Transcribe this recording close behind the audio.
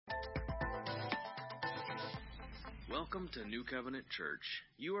Welcome to New Covenant Church.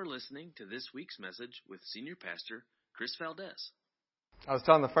 You are listening to this week's message with Senior Pastor Chris Valdez. I was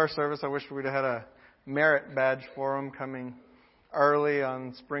telling the first service, I wish we'd have had a merit badge for them coming early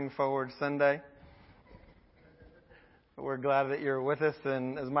on Spring Forward Sunday. But we're glad that you're with us.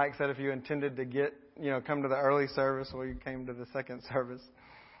 And as Mike said, if you intended to come to the early service, well, you came to the second service.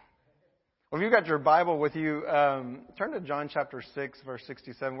 Well, if you've got your Bible with you, turn to John chapter 6, verse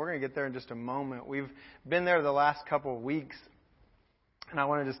 67. We're going to get there in just a moment. We've been there the last couple of weeks, and I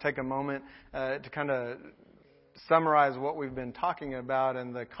want to just take a moment to kind of summarize what we've been talking about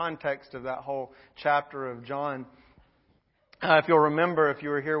and the context of that whole chapter of John. If you'll remember, if you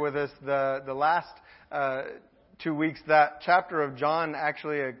were here with us, the last 2 weeks, that chapter of John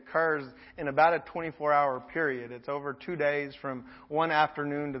actually occurs in about a 24-hour period. It's over 2 days from one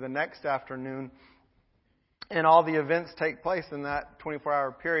afternoon to the next afternoon. And all the events take place in that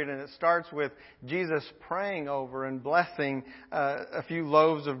 24-hour period. And it starts with Jesus praying over and blessing a few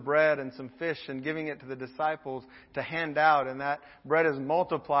loaves of bread and some fish and giving it to the disciples to hand out. And that bread is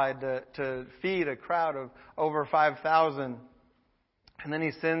multiplied to feed a crowd of over 5,000. And then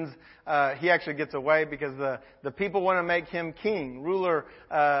he actually gets away because the people want to make him king, ruler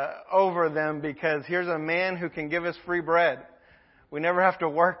over them, because here's a man who can give us free bread. We never have to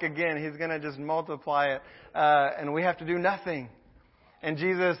work again. He's going to just multiply it, and we have to do nothing. And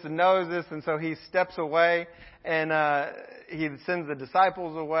Jesus knows this, and so he steps away, and he sends the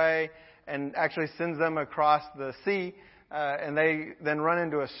disciples away and actually sends them across the sea. And they then run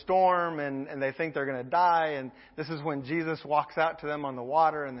into a storm and they think they're going to die. And this is when Jesus walks out to them on the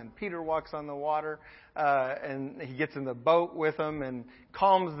water, and then Peter walks on the water. And he gets in the boat with them and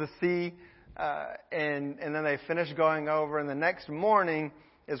calms the sea. And then they finish going over. And the next morning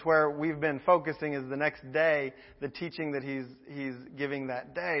is where we've been focusing, is the next day, the teaching that he's giving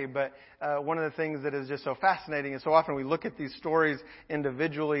that day. But one of the things that is just so fascinating is so often we look at these stories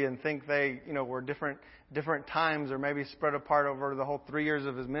individually and think they, were different times or maybe spread apart over the whole 3 years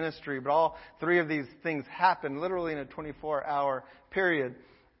of his ministry. But all three of these things happen literally in a 24-hour period.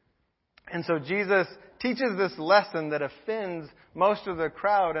 And so Jesus teaches this lesson that offends most of the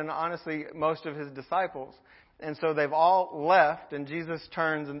crowd and honestly most of his disciples. And so they've all left, and Jesus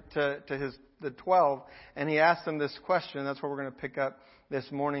turns to the 12, and he asks them this question. That's what we're going to pick up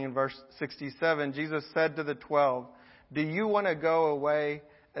this morning in verse 67. Jesus said to the 12, "Do you want to go away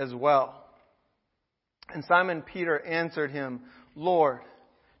as well?" And Simon Peter answered him, "Lord,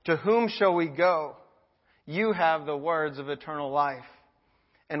 to whom shall we go? You have the words of eternal life.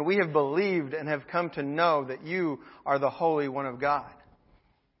 And we have believed and have come to know that you are the Holy One of God."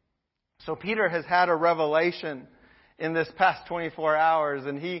 So Peter has had a revelation in this past 24 hours,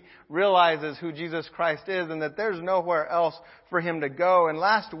 and he realizes who Jesus Christ is and that there's nowhere else for him to go. And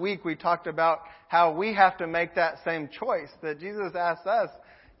last week we talked about how we have to make that same choice, that Jesus asks us,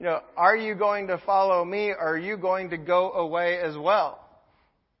 are you going to follow me, or are you going to go away as well?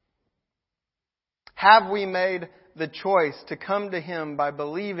 Have we made the choice to come to him by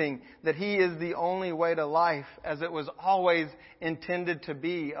believing that he is the only way to life, as it was always intended to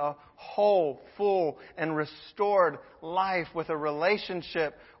be, a whole, full, and restored life with a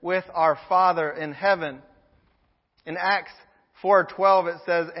relationship with our Father in heaven? In Acts 4:12 it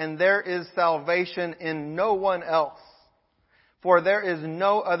says, "And there is salvation in no one else, for there is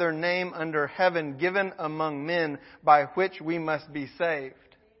no other name under heaven given among men by which we must be saved."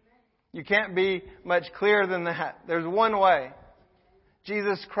 You can't be much clearer than that. There's one way.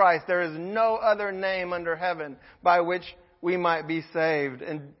 Jesus Christ. There is no other name under heaven by which we might be saved.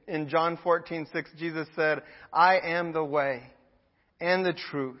 And in John 14:6, Jesus said, "I am the way and the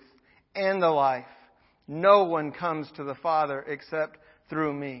truth and the life. No one comes to the Father except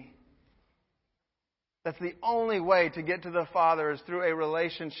through me." That's the only way to get to the Father, is through a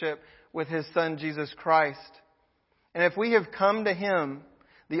relationship with his Son, Jesus Christ. And if we have come to him,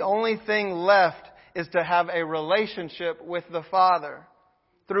 the only thing left is to have a relationship with the Father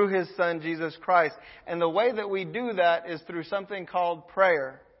through his Son, Jesus Christ. And the way that we do that is through something called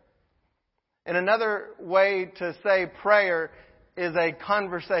prayer. And another way to say prayer is a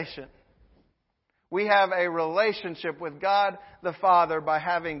conversation. We have a relationship with God the Father by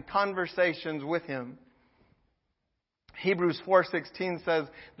having conversations with him. Hebrews 4:16 says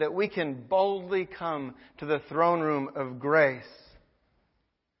that we can boldly come to the throne room of grace.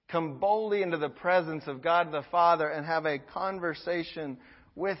 Come boldly into the presence of God the Father and have a conversation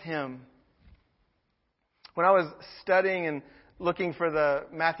with him. When I was studying and looking for the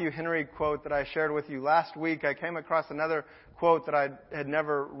Matthew Henry quote that I shared with you last week, I came across another quote that I had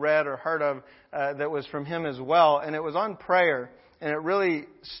never read or heard of that was from him as well. And it was on prayer, and it really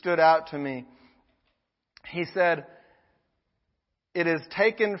stood out to me. He said, It is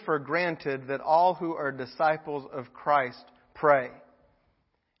taken for granted that all who are disciples of Christ pray.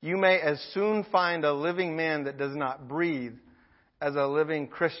 You may as soon find a living man that does not breathe as a living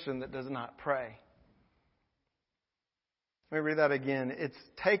Christian that does not pray. Let me read that again. It's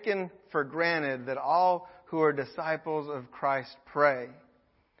taken for granted that all who are disciples of Christ pray.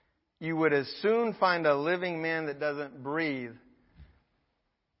 You would as soon find a living man that doesn't breathe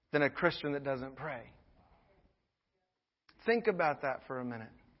than a Christian that doesn't pray. Think about that for a minute.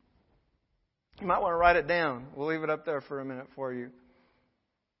 You might want to write it down. We'll leave it up there for a minute for you.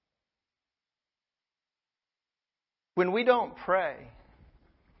 When we don't pray,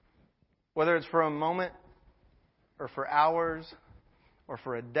 whether it's for a moment or for hours or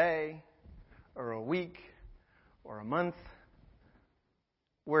for a day or a week or a month,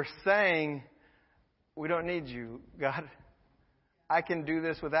 we're saying, we don't need you, God. I can do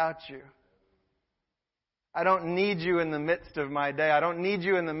this without you. I don't need you in the midst of my day. I don't need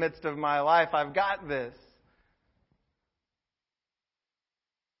you in the midst of my life. I've got this.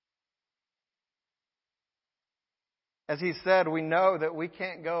 As he said, we know that we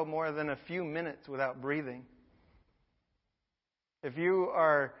can't go more than a few minutes without breathing. If you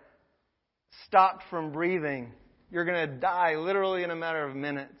are stopped from breathing, you're going to die literally in a matter of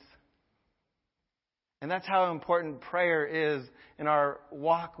minutes. And that's how important prayer is in our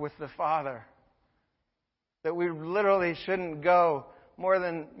walk with the Father. That we literally shouldn't go more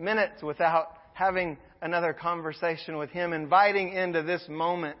than minutes without having another conversation with Him, inviting into this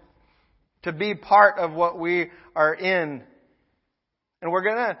moment to be part of what we are in. And we're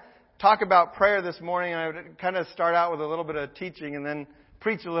going to talk about prayer this morning. I would kind of start out with a little bit of teaching and then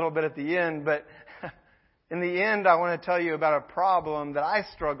preach a little bit at the end. But in the end, I want to tell you about a problem that I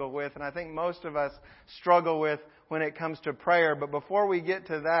struggle with, and I think most of us struggle with when it comes to prayer. But before we get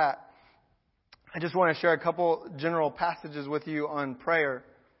to that, I just want to share a couple general passages with you on prayer.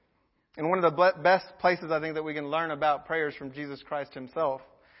 And one of the best places I think that we can learn about prayer is from Jesus Christ Himself.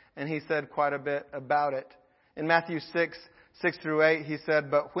 And He said quite a bit about it. In Matthew 6:6-8, He said,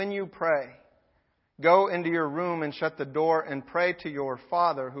 "But when you pray, go into your room and shut the door and pray to your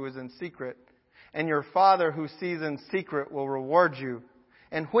Father who is in secret. And your Father who sees in secret will reward you.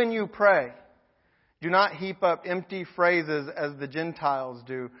 And when you pray, do not heap up empty phrases as the Gentiles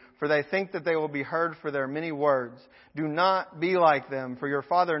do, for they think that they will be heard for their many words. Do not be like them, for your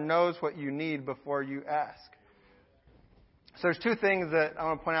Father knows what you need before you ask." So there's two things that I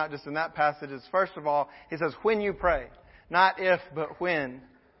want to point out just in that passage. Is first of all, He says, when you pray. Not if, but when.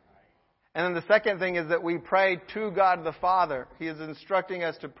 And then the second thing is that we pray to God the Father. He is instructing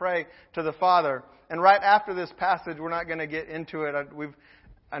us to pray to the Father. And right after this passage, we're not going to get into it.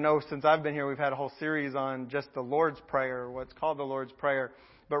 I know since I've been here, we've had a whole series on just the Lord's Prayer, or what's called the Lord's Prayer.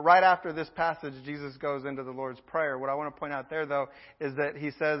 But right after this passage, Jesus goes into the Lord's Prayer. What I want to point out there, though, is that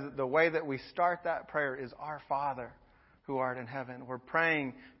He says the way that we start that prayer is Our Father who art in heaven. We're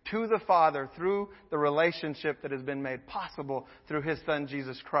praying to the Father through the relationship that has been made possible through His Son,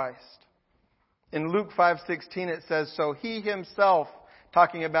 Jesus Christ. In Luke 5:16 it says, "So He Himself,"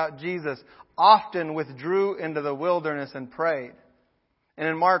 talking about Jesus, "often withdrew into the wilderness and prayed." And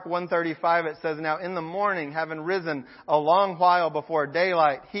in Mark 1:35 it says, "Now in the morning, having risen a long while before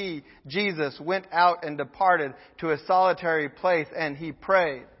daylight, He, Jesus, went out and departed to a solitary place, and He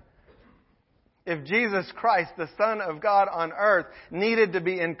prayed." If Jesus Christ, the Son of God on earth, needed to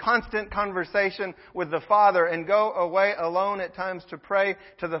be in constant conversation with the Father and go away alone at times to pray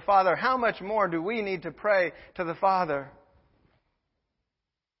to the Father, how much more do we need to pray to the Father?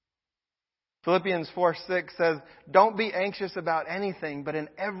 Philippians 4:6 says, "Don't be anxious about anything, but in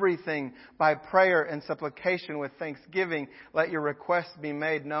everything, by prayer and supplication with thanksgiving, let your requests be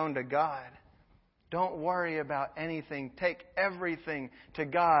made known to God." Don't worry about anything. Take everything to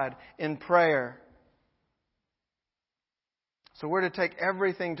God in prayer. So we're to take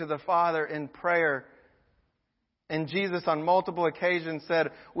everything to the Father in prayer. And Jesus on multiple occasions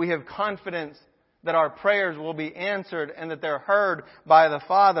said, we have confidence that our prayers will be answered and that they're heard by the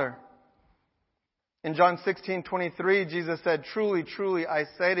Father. In John 16:23, Jesus said, "Truly, truly, I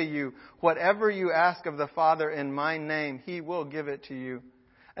say to you, whatever you ask of the Father in my name, He will give it to you.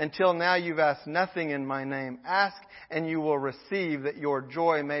 Until now you've asked nothing in my name. Ask and you will receive, that your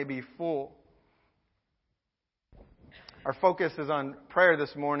joy may be full." Our focus is on prayer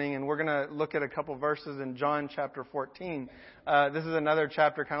this morning, and we're going to look at a couple verses in John chapter 14. This is another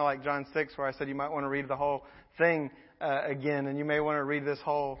chapter kind of like John 6, where I said you might want to read the whole thing again, and you may want to read this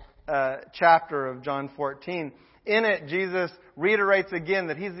whole chapter of John 14. In it, Jesus reiterates again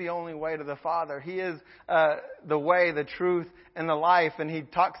that He's the only way to the Father. He is the way, the truth, and the life. And He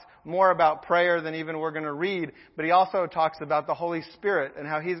talks more about prayer than even we're going to read. But He also talks about the Holy Spirit and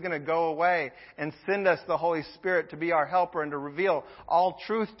how He's going to go away and send us the Holy Spirit to be our helper and to reveal all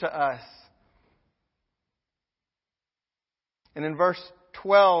truth to us. And in verse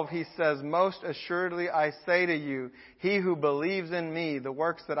 12, He says, "Most assuredly I say to you, he who believes in me, the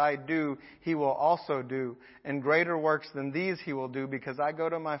works that I do, he will also do. And greater works than these he will do, because I go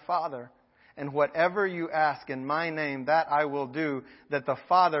to my Father. And whatever you ask in my name, that I will do, that the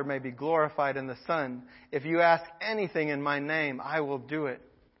Father may be glorified in the Son. If you ask anything in my name, I will do it."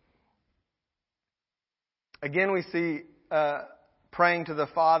 Again, we see praying to the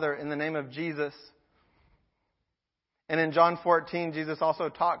Father in the name of Jesus. And in John 14, Jesus also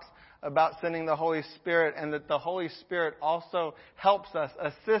talks about sending the Holy Spirit, and that the Holy Spirit also helps us,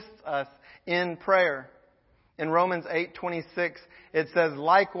 assists us in prayer. In Romans 8:26, it says,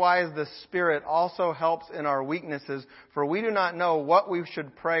 "Likewise the Spirit also helps in our weaknesses, for we do not know what we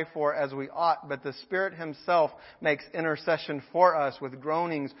should pray for as we ought, but the Spirit Himself makes intercession for us with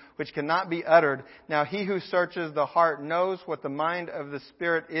groanings which cannot be uttered. Now He who searches the heart knows what the mind of the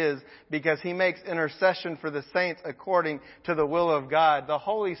Spirit is, because He makes intercession for the saints according to the will of God." The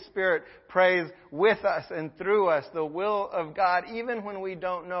Holy Spirit prays with us and through us the will of God, even when we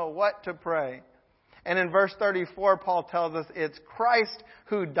don't know what to pray. And in verse 34, Paul tells us it's Christ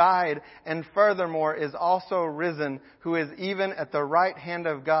who died and furthermore is also risen, who is even at the right hand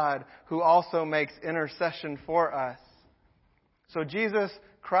of God, who also makes intercession for us. So Jesus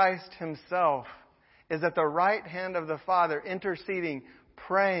Christ Himself is at the right hand of the Father, interceding,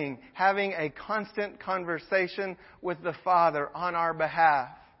 praying, having a constant conversation with the Father on our behalf.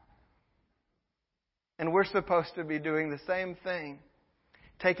 And we're supposed to be doing the same thing.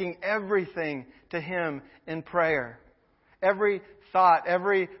 Taking everything to Him in prayer. Every thought,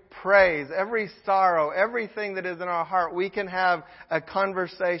 every praise, every sorrow, everything that is in our heart, we can have a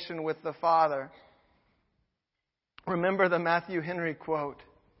conversation with the Father. Remember the Matthew Henry quote.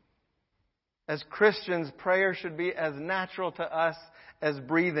 As Christians, prayer should be as natural to us as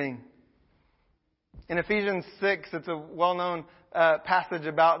breathing. In Ephesians 6, it's a well-known passage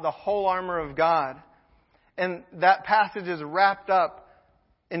about the whole armor of God. And that passage is wrapped up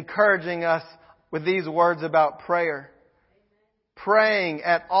encouraging us with these words about prayer. Praying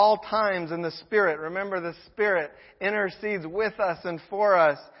at all times in the Spirit. Remember, the Spirit intercedes with us and for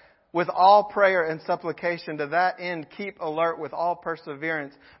us with all prayer and supplication. To that end, keep alert with all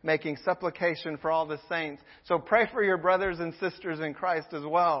perseverance, making supplication for all the saints. So pray for your brothers and sisters in Christ as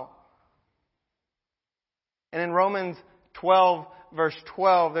well. And in Romans 12, verse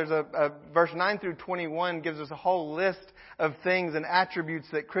 12, there's a verse 9 through 21 gives us a whole list of things and attributes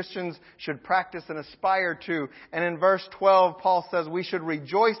that Christians should practice and aspire to. And in verse 12, Paul says we should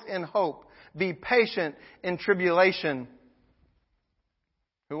rejoice in hope, be patient in tribulation.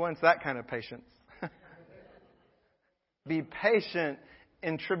 Who wants that kind of patience? Be patient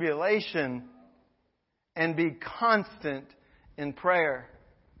in tribulation and be constant in prayer.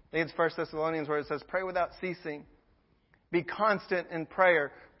 I think it's 1 Thessalonians where it says, pray without ceasing. Be constant in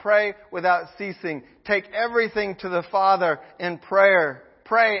prayer. Pray without ceasing. Take everything to the Father in prayer.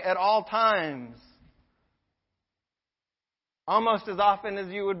 Pray at all times. Almost as often as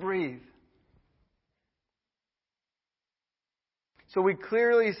you would breathe. So we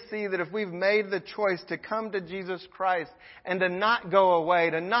clearly see that if we've made the choice to come to Jesus Christ and to not go away,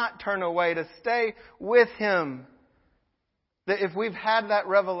 to not turn away, to stay with Him, that if we've had that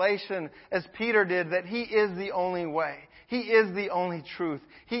revelation, as Peter did, that He is the only way. He is the only truth.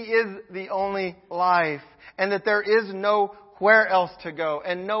 He is the only life. And that there is nowhere else to go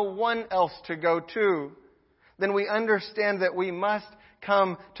and no one else to go to. Then we understand that we must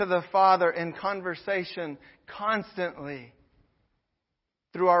come to the Father in conversation constantly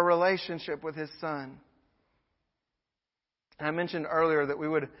through our relationship with His Son. And I mentioned earlier that we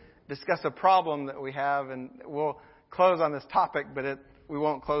would discuss a problem that we have, and we'll close on this topic, but we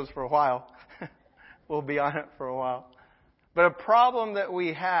won't close for a while. We'll be on it for a while. But a problem that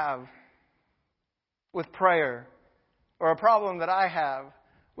we have with prayer, or a problem that I have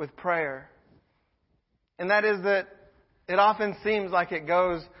with prayer, and that is that it often seems like it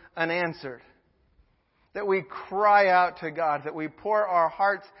goes unanswered. That we cry out to God, that we pour our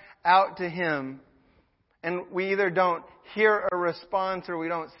hearts out to Him, and we either don't hear a response or we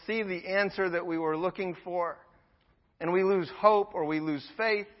don't see the answer that we were looking for, and we lose hope or we lose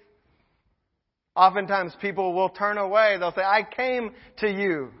faith. Oftentimes people will turn away. They'll say, I came to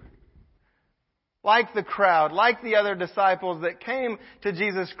you. like the crowd, like the other disciples that came to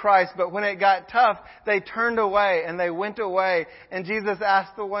Jesus Christ, but when it got tough, they turned away and they went away. And Jesus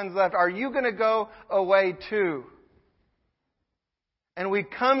asked the ones left, are you going to go away too? And we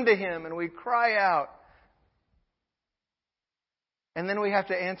come to Him and we cry out. And then we have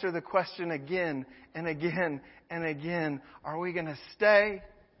to answer the question again and again and again. Are we going to stay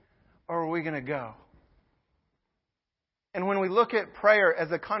or are we going to go? And when we look at prayer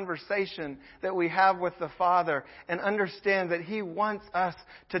as a conversation that we have with the Father and understand that He wants us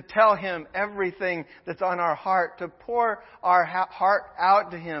to tell Him everything that's on our heart, to pour our heart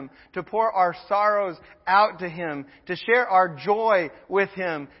out to Him, to pour our sorrows out to Him, to share our joy with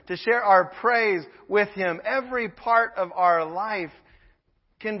Him, to share our praise with Him, every part of our life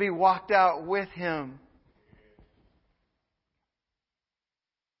can be walked out with Him.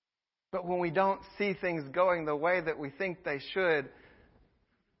 But when we don't see things going the way that we think they should,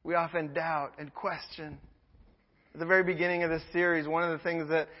 we often doubt and question. At the very beginning of this series, one of the things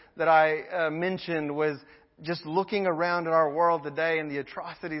that I mentioned was just looking around at our world today and the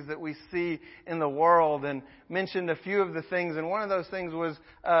atrocities that we see in the world, and mentioned a few of the things. And one of those things was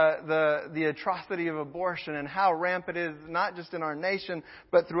the atrocity of abortion and how rampant it is, not just in our nation,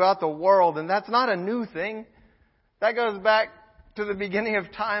 but throughout the world. And that's not a new thing. That goes back to the beginning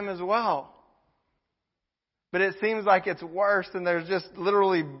of time as well. But it seems like it's worse, and there's just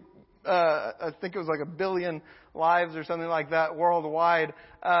literally, I think it was like 1 billion lives or something like that worldwide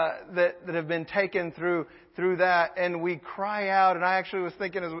that have been taken through that. And we cry out, and I actually was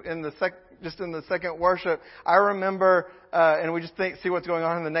thinking in the second worship, I remember, and we just see what's going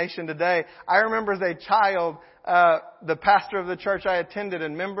on in the nation today. I remember as a child, the pastor of the church I attended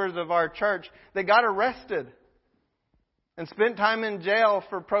and members of our church, they got arrested and spent time in jail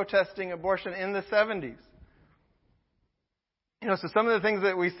for protesting abortion in the 70s. So some of the things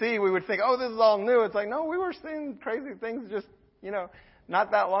that we see, we would think, oh, this is all new. It's like, no, we were seeing crazy things just,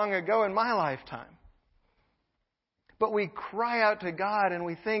 not that long ago in my lifetime. But we cry out to God and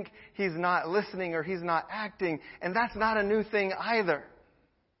we think He's not listening or He's not acting. And that's not a new thing either.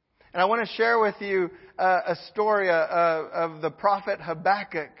 And I want to share with you a story of the prophet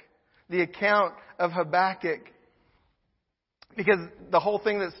Habakkuk, the account of Habakkuk. Because the whole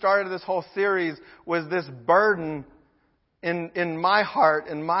thing that started this whole series was this burden in my heart,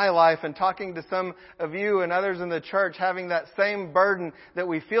 in my life, and talking to some of you and others in the church, having that same burden that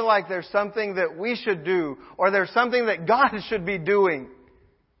we feel like there's something that we should do, or there's something that God should be doing.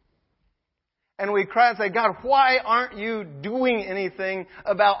 And we cry and say, God, why aren't you doing anything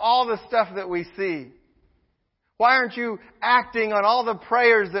about all the stuff that we see? Why aren't you acting on all the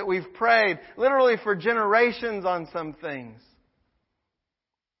prayers that we've prayed, literally for generations on some things?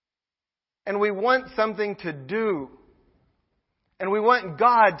 And we want something to do. And we want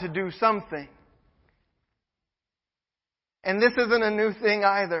God to do something. And this isn't a new thing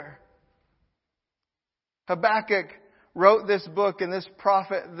either. Habakkuk wrote this book and this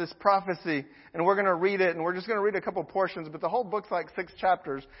prophecy, and we're going to read it, and we're just going to read a couple portions, but the whole book's like 6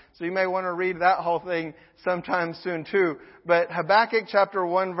 chapters, so you may want to read that whole thing sometime soon too. But Habakkuk chapter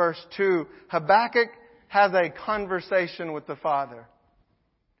 1 verse 2, Habakkuk has a conversation with the Father.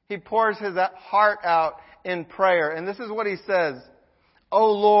 He pours his heart out in prayer. And this is what he says.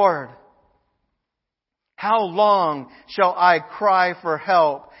 O Lord, how long shall I cry for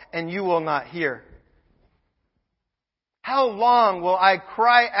help and you will not hear? How long will I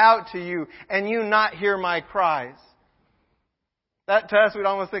cry out to you and you not hear my cries? That to us, we'd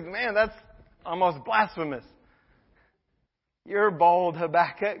almost think, man, that's almost blasphemous. You're bold,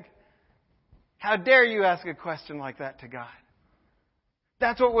 Habakkuk. How dare you ask a question like that to God?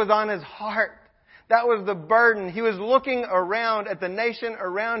 That's what was on his heart. That was the burden. He was looking around at the nation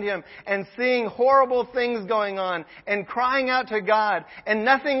around him and seeing horrible things going on and crying out to God, and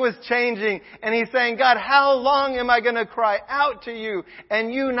nothing was changing. And he's saying, God, how long am I going to cry out to you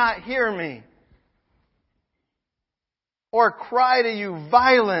and you not hear me? Or cry to you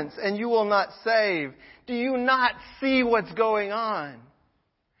violence and you will not save? Do you not see what's going on?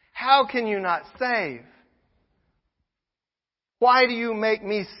 How can you not save? Why do you make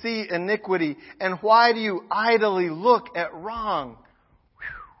me see iniquity? And why do you idly look at wrong? Whew.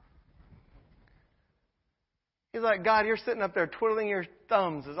 He's like, God, you're sitting up there twiddling your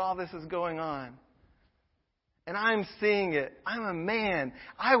thumbs as all this is going on. And I'm seeing it. I'm a man.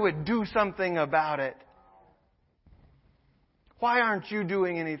 I would do something about it. Why aren't you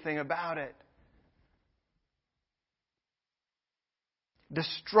doing anything about it?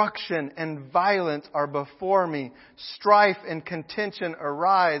 Destruction and violence are before me. Strife and contention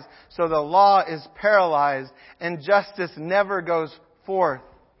arise, so the law is paralyzed and justice never goes forth.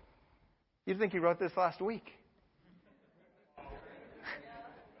 You'd think he wrote this last week.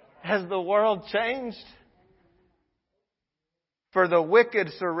 Has the world changed? For the wicked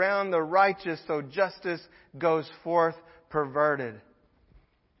surround the righteous, so justice goes forth perverted.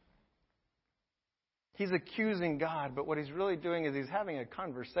 He's accusing God, but what he's really doing is he's having a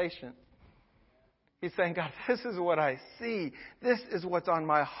conversation. He's saying, God, this is what I see. This is what's on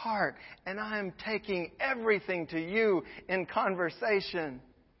my heart. And I am taking everything to you in conversation.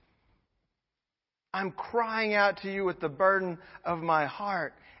 I'm crying out to you with the burden of my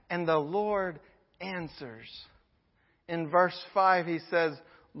heart. And the Lord answers. In verse 5, he says,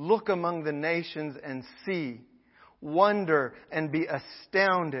 look among the nations and see. Wonder and be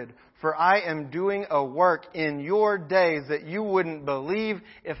astounded. For I am doing a work in your days that you wouldn't believe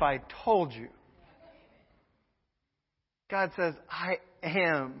if I told you. God says, I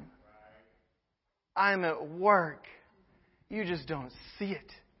am. I'm at work. You just don't see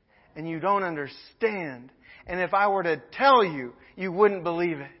it. And you don't understand. And if I were to tell you, you wouldn't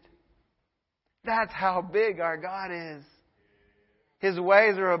believe it. That's how big our God is. His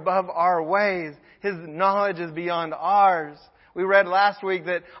ways are above our ways. His knowledge is beyond ours. We read last week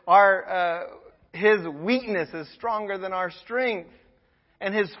that His weakness is stronger than our strength.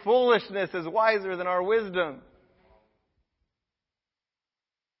 And His foolishness is wiser than our wisdom.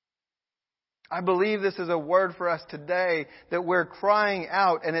 I believe this is a word for us today, that we're crying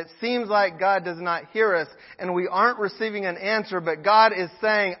out and it seems like God does not hear us and we aren't receiving an answer, but God is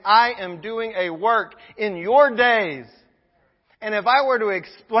saying, I am doing a work in your days. And if I were to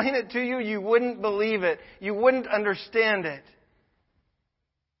explain it to you, you wouldn't believe it. You wouldn't understand it.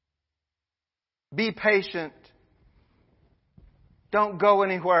 Be patient. Don't go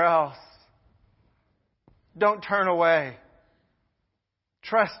anywhere else. Don't turn away.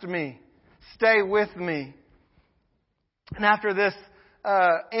 Trust me. Stay with me. And after this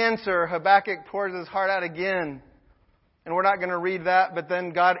answer, Habakkuk pours his heart out again. And we're not going to read that, but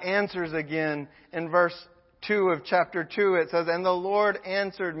then God answers again. In verse 2 of chapter 2, it says, and the Lord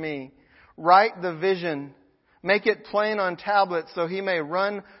answered me, write the vision, make it plain on tablets so he may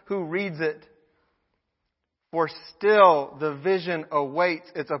run who reads it. For still the vision awaits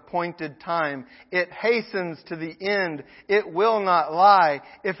its appointed time. It hastens to the end. It will not lie.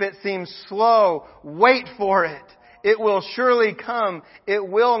 If it seems slow, wait for it. It will surely come. It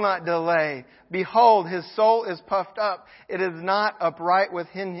will not delay. Behold, his soul is puffed up. It is not upright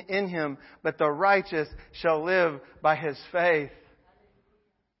within in him, but the righteous shall live by his faith.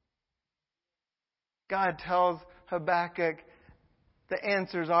 God tells Habakkuk the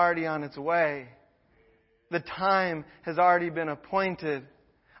answer's already on its way. The time has already been appointed.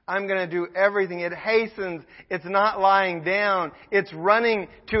 I'm going to do everything. It hastens. It's not lying down. It's running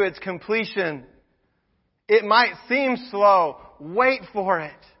to its completion. It might seem slow. Wait for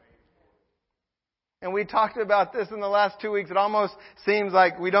it. And we talked about this in the last 2 weeks. It almost seems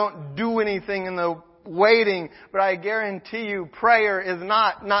like we don't do anything in the waiting. But I guarantee you, prayer is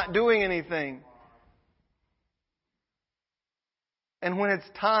not doing anything. And when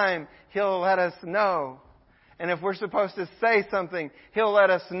it's time, He'll let us know. And if we're supposed to say something, He'll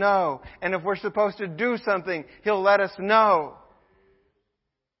let us know. And if we're supposed to do something, He'll let us know.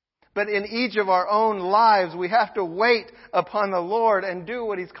 But in each of our own lives, we have to wait upon the Lord and do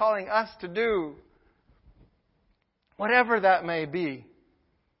what He's calling us to do. Whatever that may be.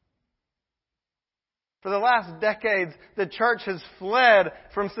 For the last decades, the church has fled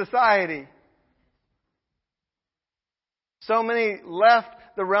from society. So many left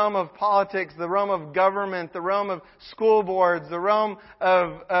the realm of politics, the realm of government, the realm of school boards, the realm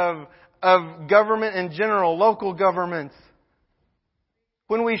of government in general, local governments,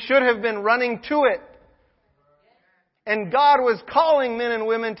 when we should have been running to it. And God was calling men and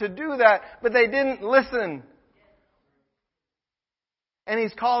women to do that, but they didn't listen. And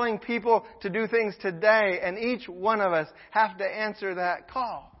He's calling people to do things today, and each one of us have to answer that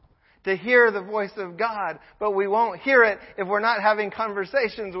call. To hear the voice of God, but we won't hear it if we're not having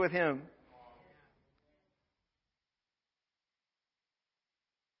conversations with Him.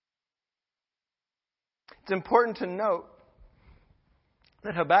 It's important to note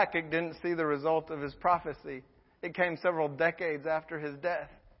that Habakkuk didn't see the result of his prophecy. It came several decades after his death.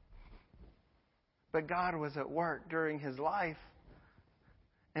 But God was at work during his life.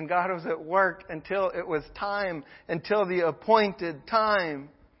 And God was at work until it was time, until the appointed time.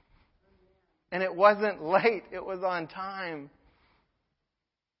 And it wasn't late, it was on time.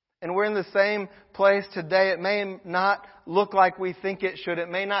 And we're in the same place today. It may not look like we think it should. It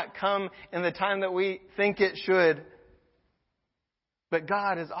may not come in the time that we think it should. But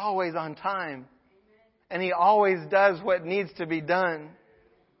God is always on time. And He always does what needs to be done.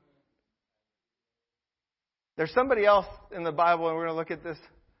 There's somebody else in the Bible, and we're going to look at this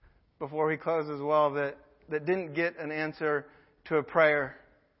before we close as well, that didn't get an answer to a prayer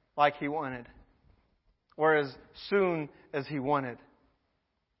like he wanted, or as soon as he wanted.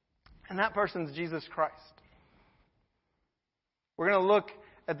 And that person's Jesus Christ. We're going to look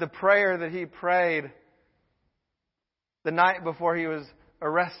at the prayer that he prayed the night before he was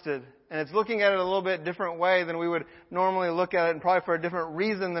arrested. And it's looking at it a little bit different way than we would normally look at it, and probably for a different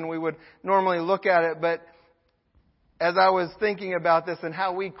reason than we would normally look at it. But as I was thinking about this and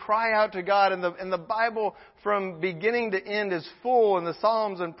how we cry out to God, and the Bible from beginning to end is full, and the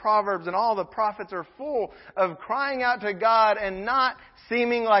Psalms and Proverbs and all the prophets are full of crying out to God and not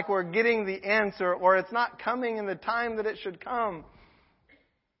seeming like we're getting the answer, or it's not coming in the time that it should come.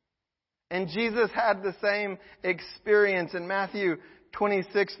 And Jesus had the same experience. In Matthew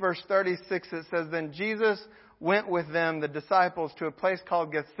 26 verse 36 it says, "Then Jesus went with them, the disciples, to a place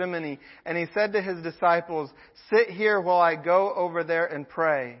called Gethsemane. And he said to his disciples, 'Sit here while I go over there and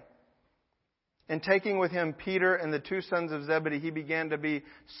pray.' And taking with him Peter and the two sons of Zebedee, he began to be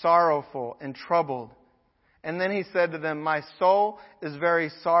sorrowful and troubled. And then he said to them, 'My soul is very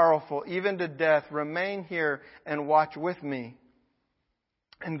sorrowful, even to death. Remain here and watch with me.'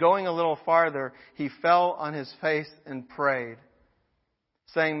 And going a little farther, he fell on his face and prayed,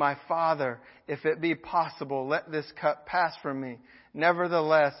 saying, 'My Father, if it be possible, let this cup pass from me.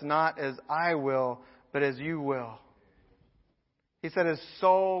 Nevertheless, not as I will, but as you will.'" He said his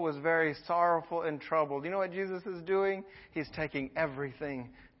soul was very sorrowful and troubled. You know what Jesus is doing? He's taking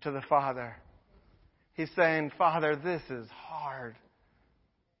everything to the Father. He's saying, "Father, this is hard.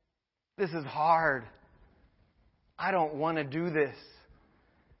 This is hard. I don't want to do this.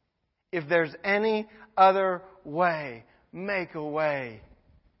 If there's any other way, make a way.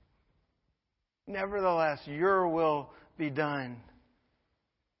 Nevertheless, your will be done."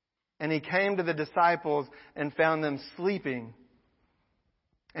 And he came to the disciples and found them sleeping.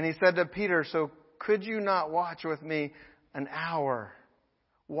 And he said to Peter, "So could you not watch with me an hour?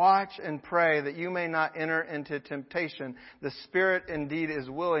 Watch and pray that you may not enter into temptation. The spirit indeed is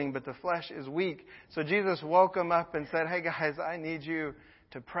willing, but the flesh is weak." So Jesus woke them up and said, "Hey guys, I need you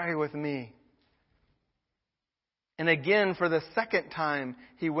to pray with me." And again, for the second time,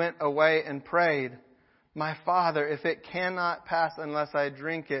 he went away and prayed, "My Father, if it cannot pass unless I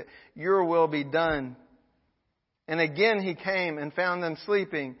drink it, your will be done." And again he came and found them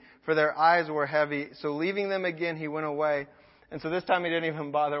sleeping, for their eyes were heavy. So leaving them again, he went away. And so this time he didn't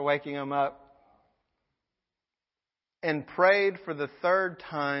even bother waking them up. And prayed for the third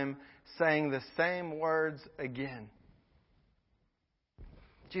time, saying the same words again.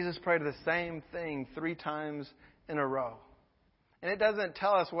 Jesus prayed the same thing 3 times in a row. And it doesn't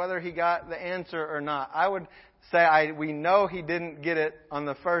tell us whether he got the answer or not. I would say we know he didn't get it on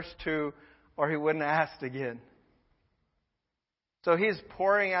the first 2, or he wouldn't have asked again. So he's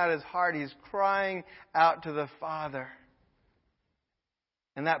pouring out his heart. He's crying out to the Father.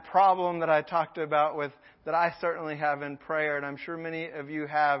 And that problem that I talked about that I certainly have in prayer, and I'm sure many of you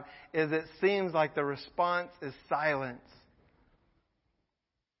have, is it seems like the response is silence.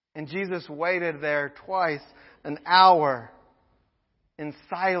 And Jesus waited there twice, an hour, in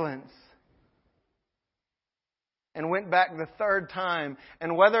silence. And went back the third time.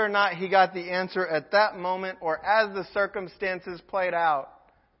 And whether or not he got the answer at that moment or as the circumstances played out,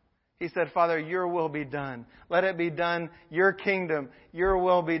 he said, "Father, your will be done. Let it be done. Your kingdom, your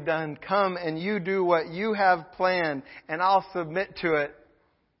will be done. Come and you do what you have planned, and I'll submit to it."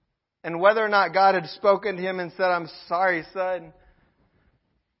 And whether or not God had spoken to him and said, "I'm sorry, son,"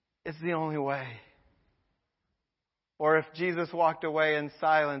 it's the only way. Or if Jesus walked away in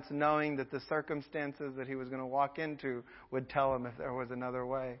silence, knowing that the circumstances that he was going to walk into would tell him if there was another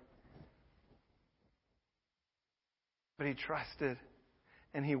way. But he trusted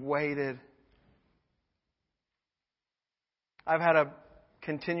and he waited. I've had a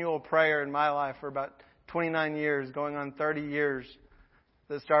continual prayer in my life for about 29 years, going on 30 years,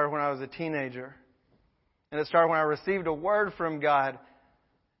 that started when I was a teenager. And it started when I received a word from God.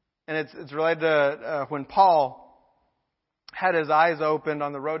 And it's related to when Paul had his eyes opened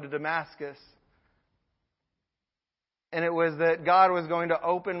on the road to Damascus. And it was that God was going to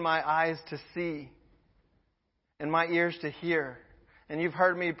open my eyes to see and my ears to hear. And you've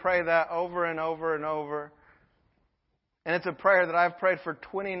heard me pray that over and over and over. And it's a prayer that I've prayed for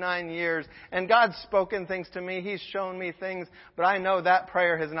 29 years. And God's spoken things to me. He's shown me things. But I know that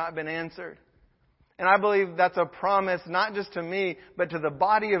prayer has not been answered. And I believe that's a promise, not just to me, but to the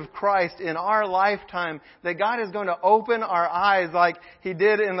body of Christ in our lifetime, that God is going to open our eyes like He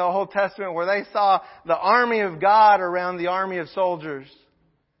did in the Old Testament, where they saw the army of God around the army of soldiers.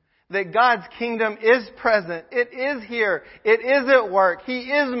 that God's kingdom is present. It is here. It is at work. He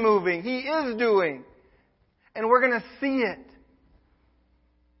is moving. He is doing. And we're going to see it.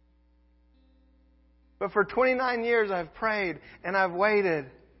 But for 29 years I've prayed and I've waited.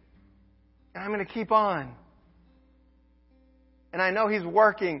 And I'm going to keep on. And I know He's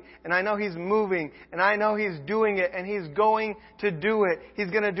working, and I know He's moving, and I know He's doing it, and He's going to do it. He's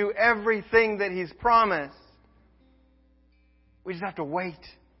going to do everything that He's promised. We just have to wait.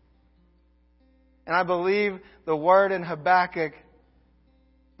 And I believe the word in Habakkuk,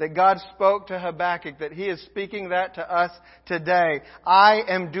 that God spoke to Habakkuk, that He is speaking that to us today. I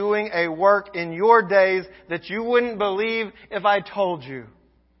am doing a work in your days that you wouldn't believe if I told you.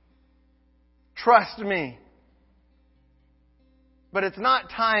 Trust me. But it's not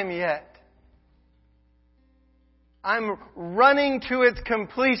time yet. I'm running to its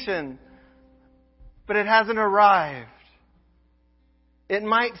completion, but it hasn't arrived. It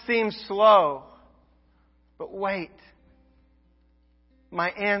might seem slow, but wait. My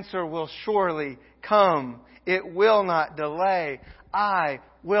answer will surely come. It will not delay. I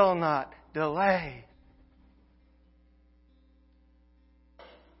will not delay.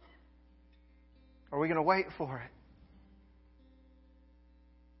 Are we going to wait for it?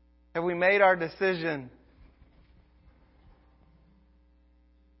 Have we made our decision?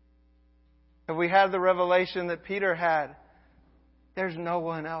 Have we had the revelation that Peter had? There's no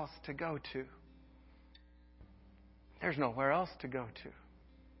one else to go to. There's nowhere else to go to.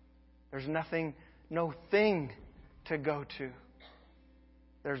 There's nothing, no thing to go to.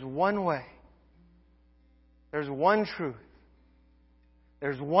 There's one way. There's one truth.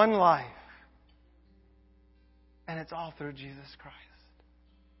 There's one life. And it's all through Jesus Christ.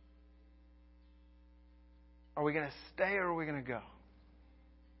 Are we going to stay or are we going to go?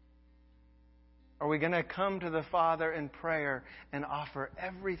 Are we going to come to the Father in prayer and offer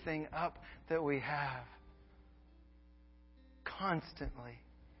everything up that we have? Constantly.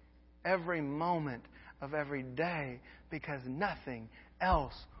 Every moment of every day. Because nothing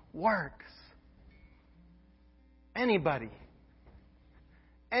else works. Anybody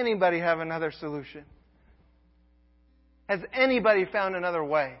have another solution? Has anybody found another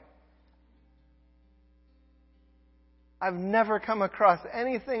way? I've never come across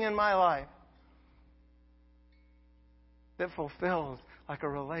anything in my life that fulfills like a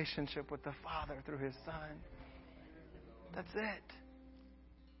relationship with the Father through His Son. That's it.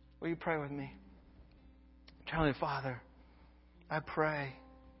 Will you pray with me? Heavenly Father, I pray,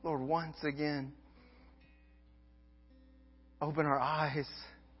 Lord, once again, open our eyes.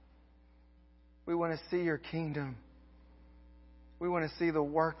 We want to see your kingdom. We want to see the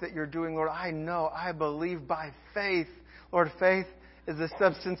work that you're doing, Lord. I know, I believe by faith. Lord, faith is the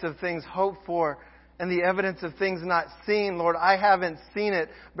substance of things hoped for and the evidence of things not seen. Lord, I haven't seen it,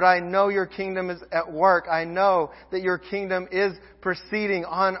 but I know your kingdom is at work. I know that your kingdom is proceeding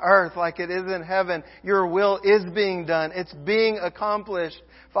on earth like it is in heaven. Your will is being done. It's being accomplished,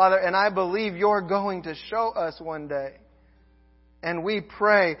 Father, and I believe you're going to show us one day. And we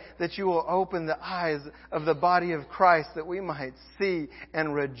pray that you will open the eyes of the body of Christ that we might see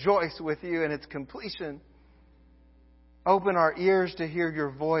and rejoice with you in its completion. Open our ears to hear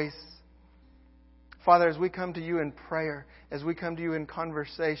your voice. Father, as we come to you in prayer, as we come to you in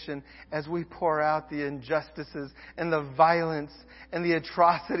conversation, as we pour out the injustices and the violence and the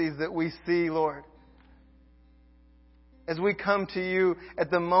atrocities that we see, Lord, as we come to you at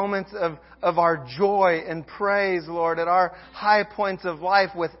the moments of our joy and praise, Lord, at our high points of life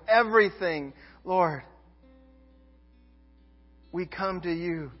with everything, Lord, we come to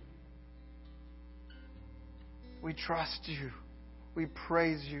you. We trust you. We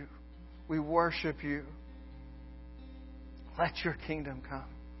praise you. We worship you. Let your kingdom come.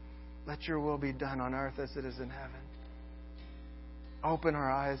 Let your will be done on earth as it is in heaven. Open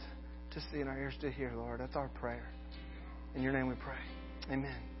our eyes to see and our ears to hear, Lord. That's our prayer. In your name we pray.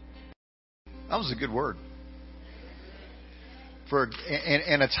 Amen. That was a good word.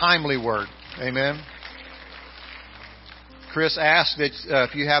 And a timely word. Amen. Chris asked that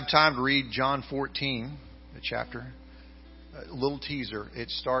if you have time to read John 14, the chapter, a little teaser. It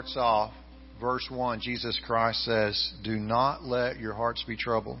starts off, verse 1, Jesus Christ says, "Do not let your hearts be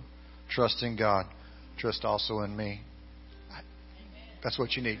troubled. Trust in God. Trust also in me." That's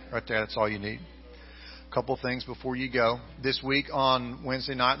what you need right there. That's all you need. A couple things before you go. This week on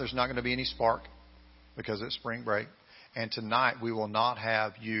Wednesday night, there's not going to be any Spark because it's spring break. And tonight, we will not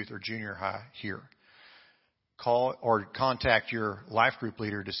have youth or junior high here. Call or contact your life group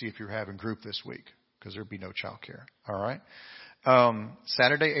leader to see if you're having group this week, because there'll be no child care. All right.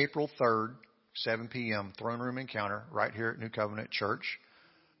 Saturday, April 3rd, 7 p.m., Throne Room Encounter right here at New Covenant Church.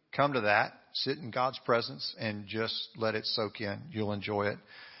 come to that, sit in God's presence, and just let it soak in. You'll enjoy it.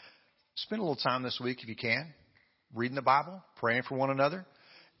 Spend a little time this week if you can, reading the Bible, praying for one another.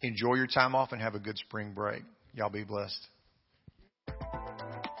 Enjoy your time off and have a good spring break. Y'all be blessed.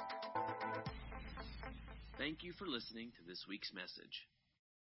 Thank you for listening to this week's message.